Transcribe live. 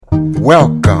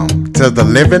Welcome to the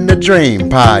Living the Dream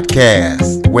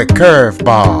podcast with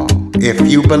Curveball. If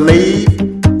you believe,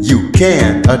 you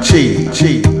can achieve.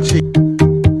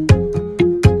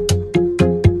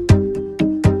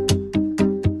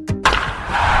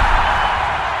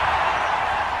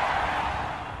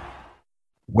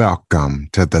 Welcome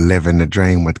to the Living the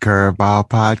Dream with Curveball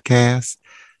podcast,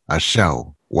 a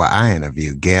show where I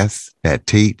interview guests that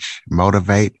teach,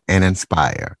 motivate, and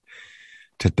inspire.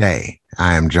 Today,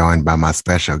 I am joined by my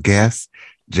special guest,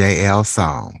 Jayelle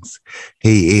Songs.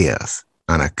 He is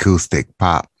an acoustic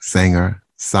pop singer,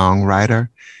 songwriter,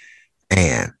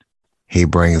 and he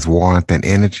brings warmth and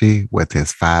energy with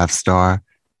his 5-star,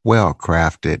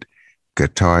 well-crafted,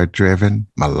 guitar-driven,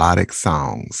 melodic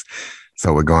songs.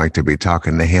 So we're going to be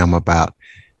talking to him about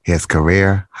his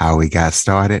career, how he got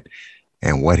started,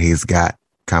 and what he's got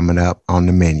coming up on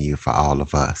the menu for all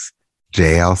of us.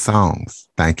 Jayelle Songs,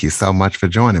 thank you so much for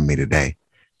joining me today.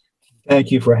 Thank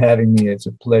you for having me. It's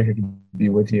a pleasure to be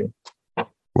with you.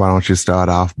 Why don't you start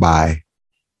off by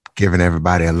giving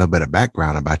everybody a little bit of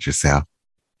background about yourself?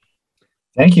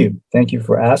 Thank you. Thank you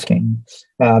for asking.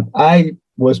 I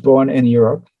was born in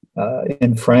Europe,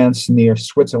 in France, near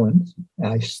Switzerland.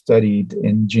 I studied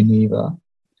in Geneva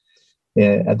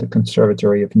at the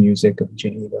Conservatory of Music of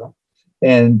Geneva.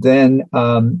 And then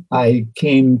I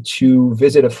came to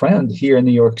visit a friend here in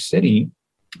New York City,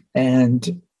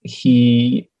 and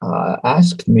he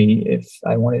asked me if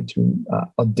I wanted to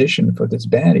audition for this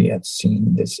band. He had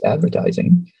seen this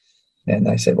advertising, and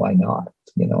I said, why not?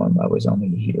 I was only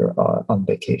here on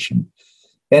vacation.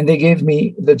 And they gave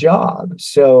me the job.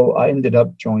 So I ended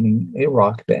up joining a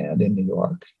rock band in New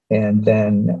York, and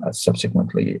then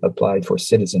subsequently applied for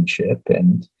citizenship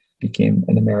and became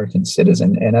an American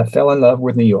citizen. And I fell in love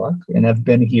with New York, and I've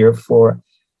been here for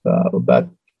about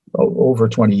over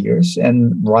 20 years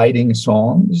and writing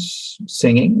songs,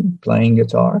 singing, playing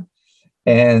guitar,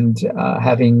 and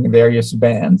having various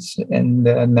bands. And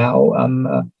now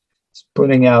I'm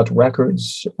putting out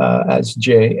records as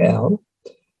JL.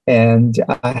 And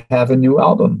I have a new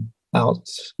album out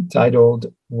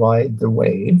titled Ride the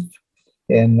Wave.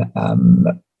 And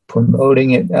I'm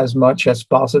promoting it as much as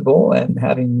possible and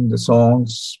having the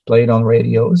songs played on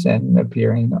radios and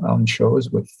appearing on shows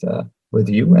with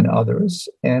you and others.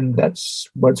 And that's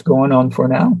what's going on for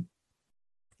now.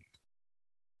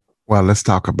 Well, let's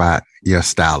talk about your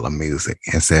style of music.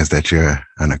 It says that you're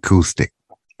an acoustic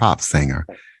pop singer,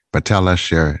 but tell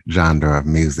us your genre of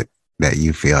music that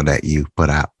you feel that you put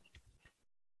out.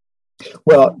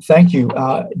 Well, thank you.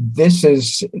 This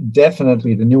is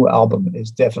definitely, the new album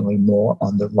is definitely more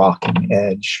on the rocking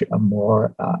edge, a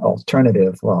more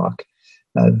alternative rock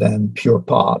than pure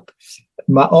pop.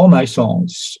 All my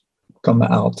songs come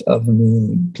out of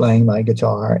me playing my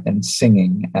guitar and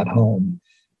singing at home.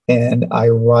 And I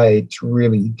write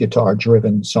really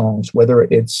guitar-driven songs, whether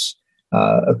it's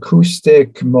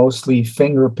acoustic, mostly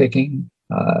finger picking,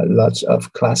 lots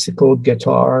of classical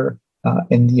guitar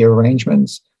in the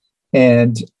arrangements,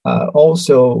 and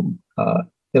also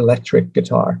electric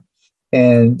guitar.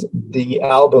 And the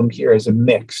album here is a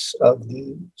mix of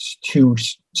the two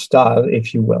styles,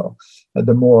 if you will.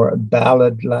 The more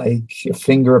ballad-like,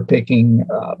 finger-picking,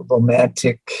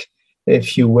 romantic,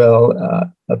 if you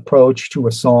will, approach to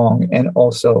a song, and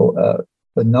also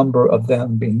a number of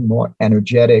them being more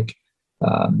energetic,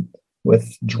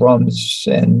 with drums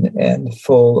and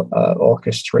full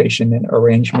orchestration and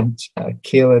arrangement.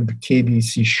 Caleb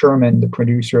KBC Sherman, the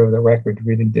producer of the record,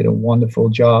 really did a wonderful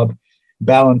job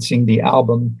balancing the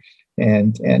album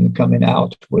and coming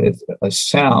out with a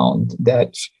sound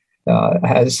that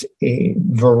has a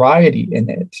variety in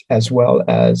it, as well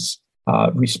as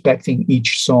respecting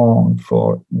each song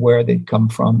for where they come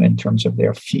from in terms of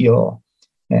their feel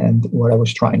and what I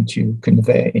was trying to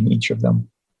convey in each of them.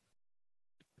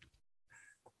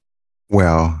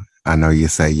 Well, I know you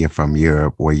say you're from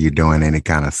Europe. Were you doing any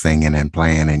kind of singing and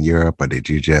playing in Europe, or did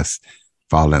you just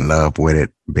fall in love with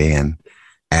it being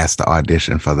asked to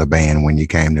audition for the band when you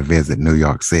came to visit New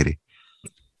York City?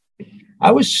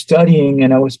 I was studying,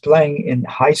 and I was playing in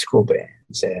high school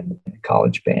bands and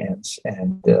college bands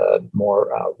and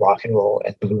more rock and roll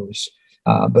and blues,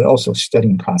 but also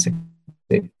studying classic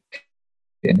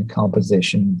in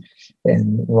composition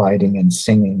and writing and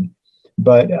singing.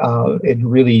 But it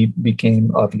really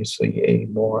became obviously a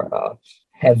more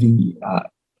heavy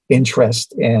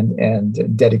interest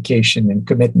and dedication and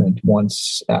commitment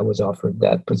once I was offered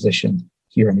that position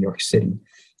here in New York City,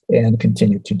 and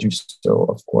continued to do so,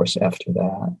 of course, after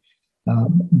that.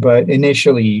 But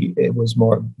initially, it was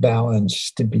more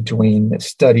balanced between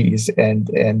studies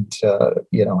and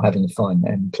having fun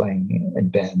and playing in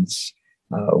bands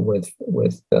with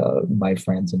my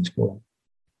friends in school.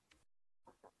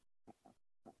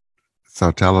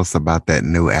 So tell us about that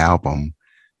new album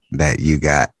that you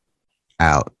got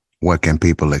out. What can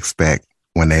people expect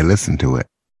when they listen to it?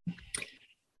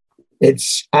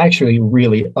 It's actually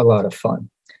really a lot of fun.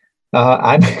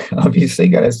 I'm obviously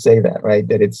going to say that, right?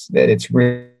 That it's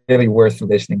really worth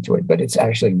listening to it, but it's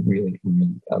actually really,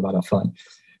 really a lot of fun.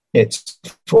 It's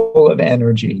full of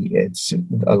energy. It's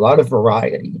a lot of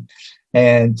variety,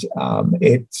 and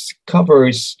it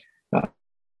covers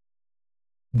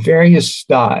various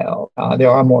style. There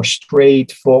are more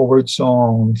straightforward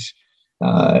songs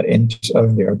in terms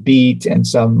of their beat, and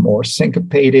some more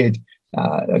syncopated.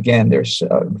 Again, there's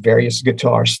various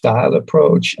guitar style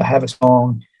approach. I have a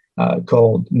song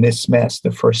called Miss Mess,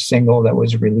 the first single that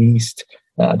was released.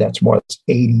 That's more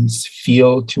 80s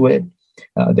feel to it.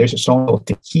 There's a song called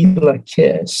Tequila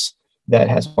Kiss that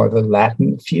has more of a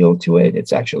Latin feel to it.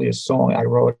 It's actually a song I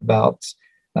wrote about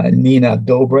Nina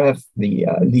Dobrev, the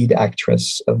lead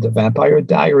actress of The Vampire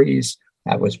Diaries.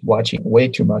 I was watching way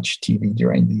too much TV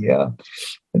during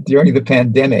the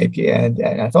pandemic, and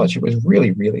I thought she was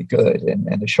really, really good.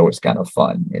 And the show is kind of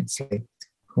fun. It's like,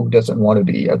 who doesn't want to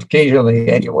be occasionally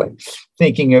anyway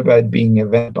thinking about being a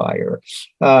vampire?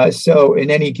 So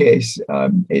in any case,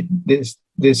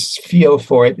 this feel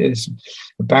for it is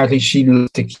apparently she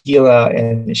loves tequila,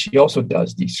 and she also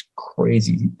does these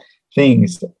crazy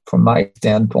things. From my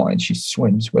standpoint, she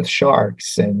swims with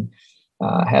sharks and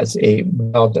has a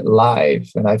wild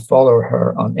life. And I follow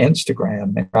her on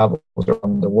Instagram and travels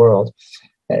around the world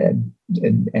and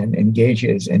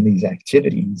engages in these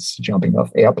activities, jumping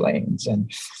off airplanes.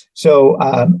 And so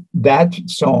that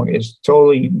song is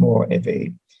totally more of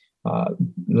a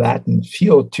Latin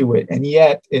feel to it. And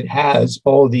yet it has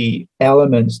all the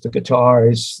elements, the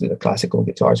guitars, the classical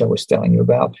guitars I was telling you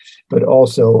about, but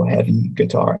also heavy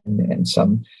guitar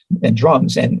and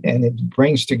drums. And it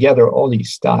brings together all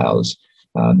these styles.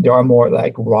 There are more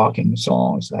like rocking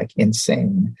songs like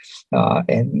Insane,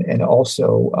 and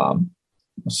also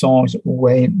songs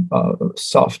way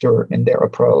softer in their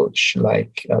approach,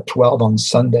 like 12 on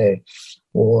Sunday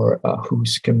or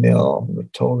Who's Camille,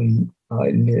 totally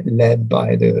led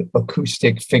by the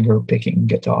acoustic finger-picking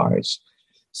guitars.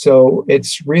 So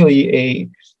it's really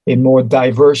a more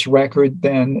diverse record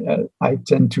than I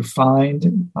tend to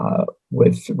find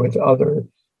with other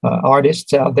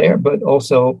artists out there, but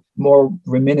also more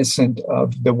reminiscent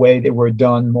of the way they were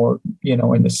done more, in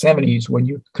the 70s, when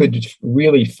you could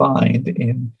really find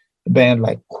in a band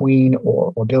like Queen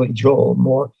or Billy Joel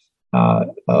more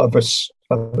of a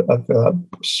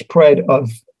spread of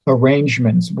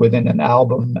arrangements within an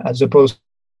album, as opposed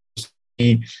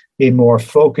to a more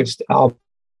focused album,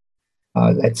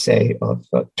 let's say, of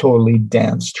totally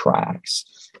dance tracks.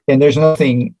 And there's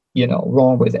nothing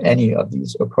wrong with any of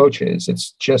these approaches.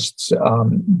 It's just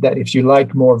that if you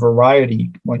like more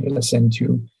variety when you listen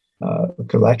to a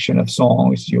collection of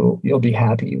songs, you'll be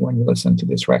happy when you listen to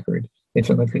this record.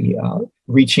 Definitely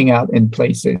reaching out in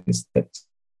places that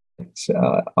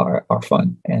are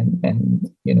fun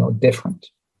and different.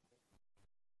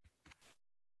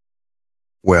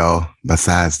 Well,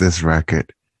 besides this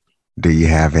record, do you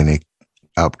have any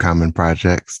upcoming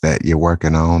projects that you're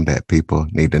working on that people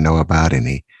need to know about?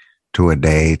 Any tour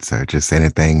dates or just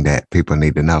anything that people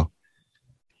need to know?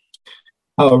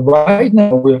 Right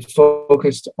now, we're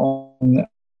focused on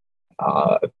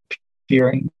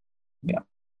appearing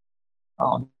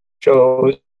on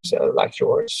shows like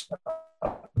yours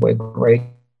with great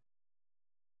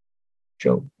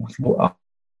show.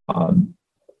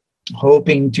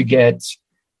 Hoping to get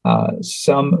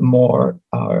some more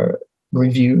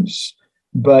reviews.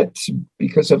 But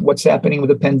because of what's happening with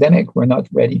the pandemic, we're not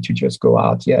ready to just go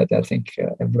out yet. I think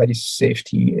everybody's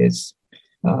safety is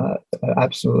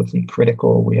absolutely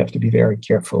critical. We have to be very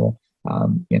careful.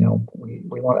 We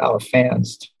want our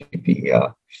fans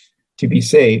to be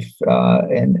safe,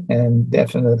 and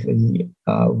definitely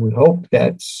we hope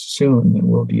that soon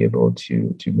we'll be able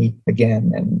to meet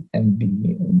again and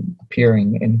be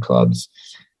appearing in clubs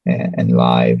and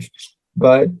live.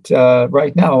 But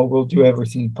right now, we'll do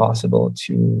everything possible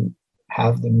to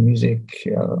have the music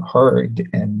heard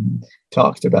and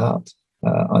talked about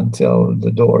until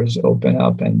the doors open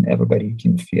up and everybody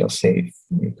can feel safe.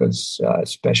 Because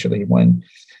especially when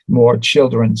more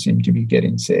children seem to be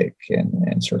getting sick,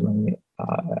 and certainly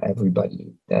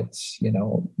everybody that's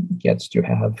gets to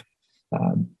have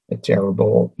a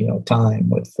terrible time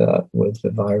with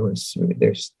the virus.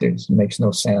 There's makes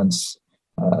no sense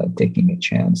taking a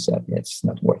chance that it's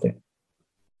not worth it.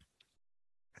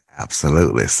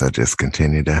 Absolutely. So just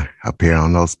continue to appear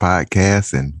on those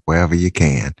podcasts and wherever you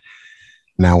can.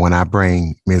 Now, when I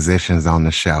bring musicians on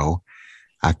the show,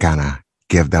 I kind of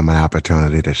give them an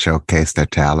opportunity to showcase their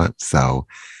talent. So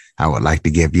I would like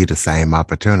to give you the same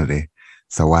opportunity.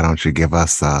 So why don't you give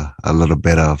us a little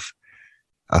bit of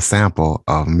a sample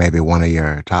of maybe one of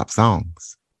your top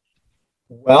songs?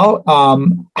 Well,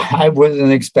 I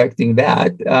wasn't expecting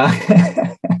that.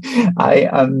 I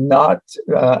am not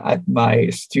at my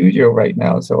studio right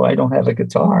now, so I don't have a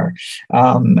guitar.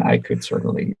 I could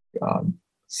certainly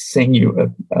sing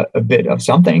you a bit of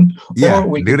something, Yeah, or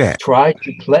we do could that. try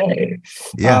to play.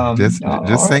 Yeah, just All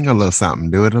sing a right, little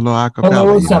something. Do it a little a acapella,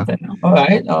 little you know. something. All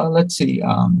right, let's see.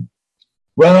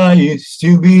 Well, I used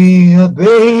to be a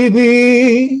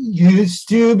baby, used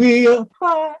to be a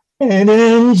pride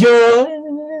and joy.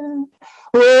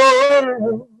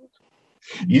 Oh,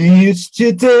 you used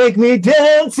to take me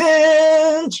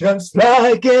dancing just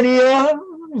like any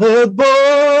other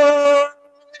boy.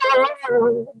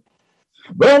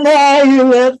 But now you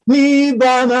left me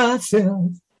by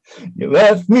myself. You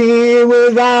left me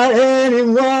without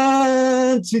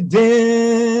anyone to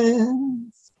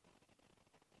dance.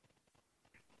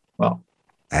 Well,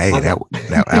 Hey, how's that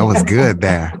was that? good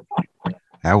there.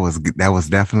 That was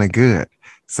definitely good.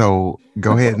 So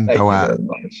go ahead and Thank you very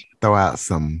much. throw out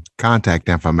some contact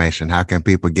information. How can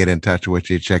people get in touch with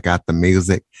you? Check out the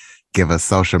music. Give us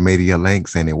social media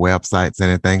links, any websites,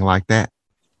 anything like that.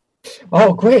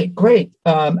 Oh, great, great.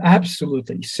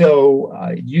 Absolutely. So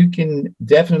you can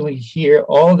definitely hear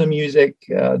all the music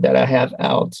that I have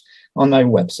out on my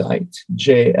website,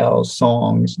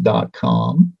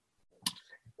 jayellesongs.com.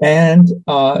 And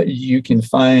you can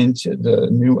find the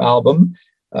new album,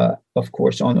 of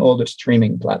course, on all the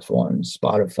streaming platforms,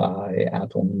 Spotify,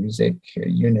 Apple Music,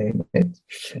 you name it,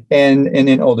 and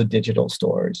in all the digital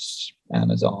stores,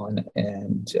 Amazon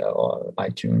and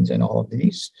iTunes and all of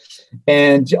these.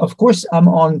 And of course, I'm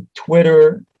on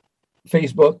Twitter,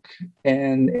 Facebook,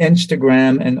 and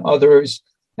Instagram and others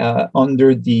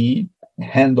under the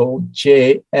handle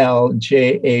JLJAYELLE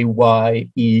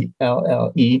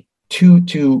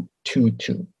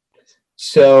 2222.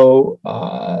 So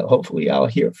hopefully I'll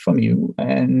hear from you,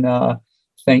 and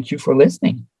thank you for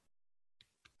listening.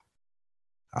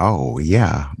 Oh,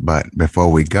 yeah. But before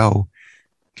we go,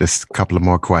 just a couple of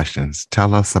more questions.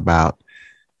 Tell us about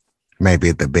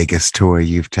maybe the biggest tour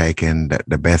you've taken,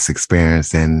 the best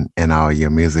experience in all your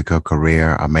musical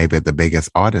career, or maybe the biggest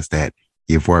artist that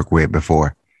you've worked with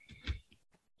before.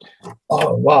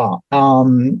 Oh, wow.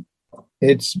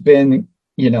 It's been,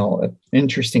 an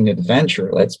interesting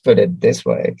adventure. Let's put it this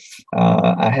way.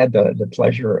 I had the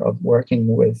pleasure of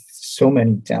working with so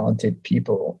many talented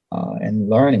people and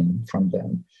learning from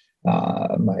them.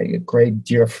 My great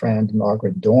dear friend,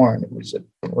 Margaret Dorn, who was a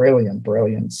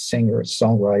brilliant singer,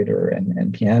 songwriter,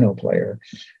 and piano player.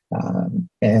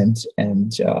 And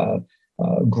a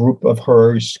group of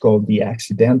hers called the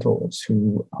Accidentals,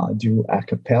 who do a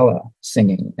cappella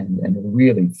singing and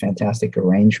really fantastic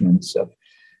arrangements of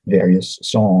various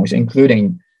songs,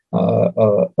 including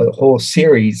a whole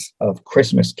series of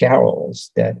Christmas carols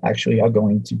that actually are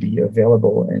going to be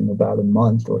available in about a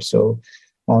month or so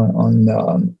on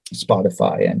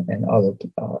Spotify and other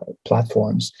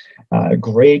platforms.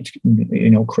 Great,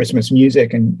 Christmas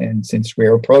music, and since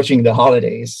we're approaching the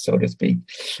holidays, so to speak,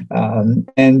 I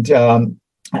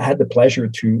had the pleasure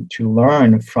to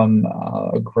learn from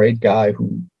a great guy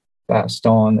who passed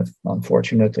on,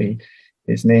 unfortunately.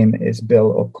 His name is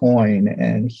Bill O'Coin,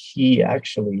 and he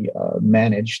actually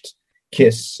managed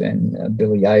Kiss and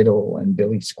Billy Idol and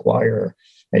Billy Squier.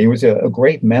 And he was a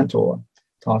great mentor,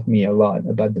 taught me a lot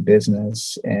about the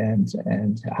business and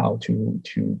how to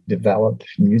develop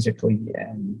musically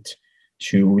and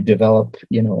to develop,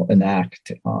 an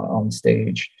act on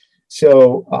stage.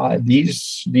 So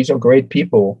these are great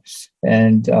people,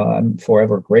 and I'm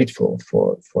forever grateful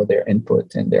for their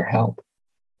input and their help.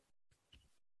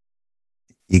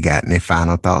 You got any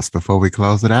final thoughts before we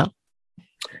close it out?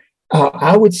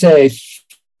 I would say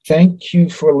thank you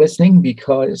for listening,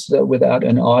 because without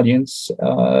an audience,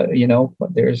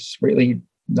 there's really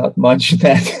not much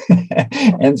that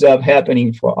ends up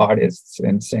happening for artists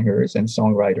and singers and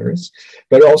songwriters.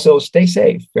 But also stay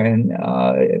safe and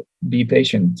be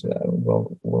patient.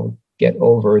 We'll get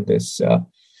over this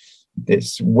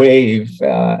wave,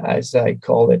 as I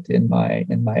call it in my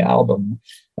album.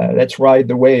 Let's ride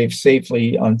the wave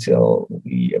safely until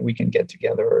we can get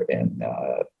together and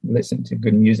listen to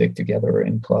good music together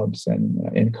in clubs and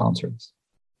in concerts.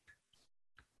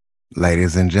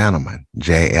 Ladies and gentlemen,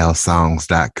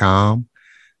 jayellesongs.com.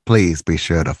 Please be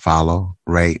sure to follow,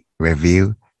 rate,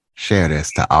 review, share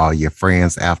this to all your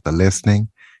friends after listening.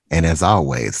 And as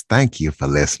always, thank you for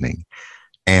listening.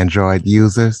 Android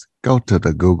users, go to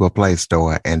the Google Play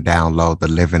Store and download the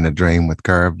Living the Dream with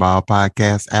Curveball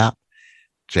podcast app,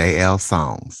 Jayelle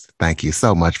Songs. Thank you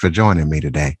so much for joining me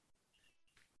today.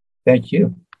 Thank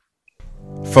you.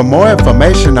 For more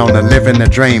information on the Living the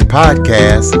Dream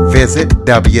podcast, visit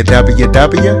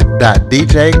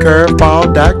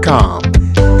www.djcurveball.com.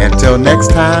 Until next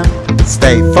time,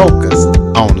 stay focused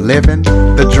on living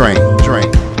the dream.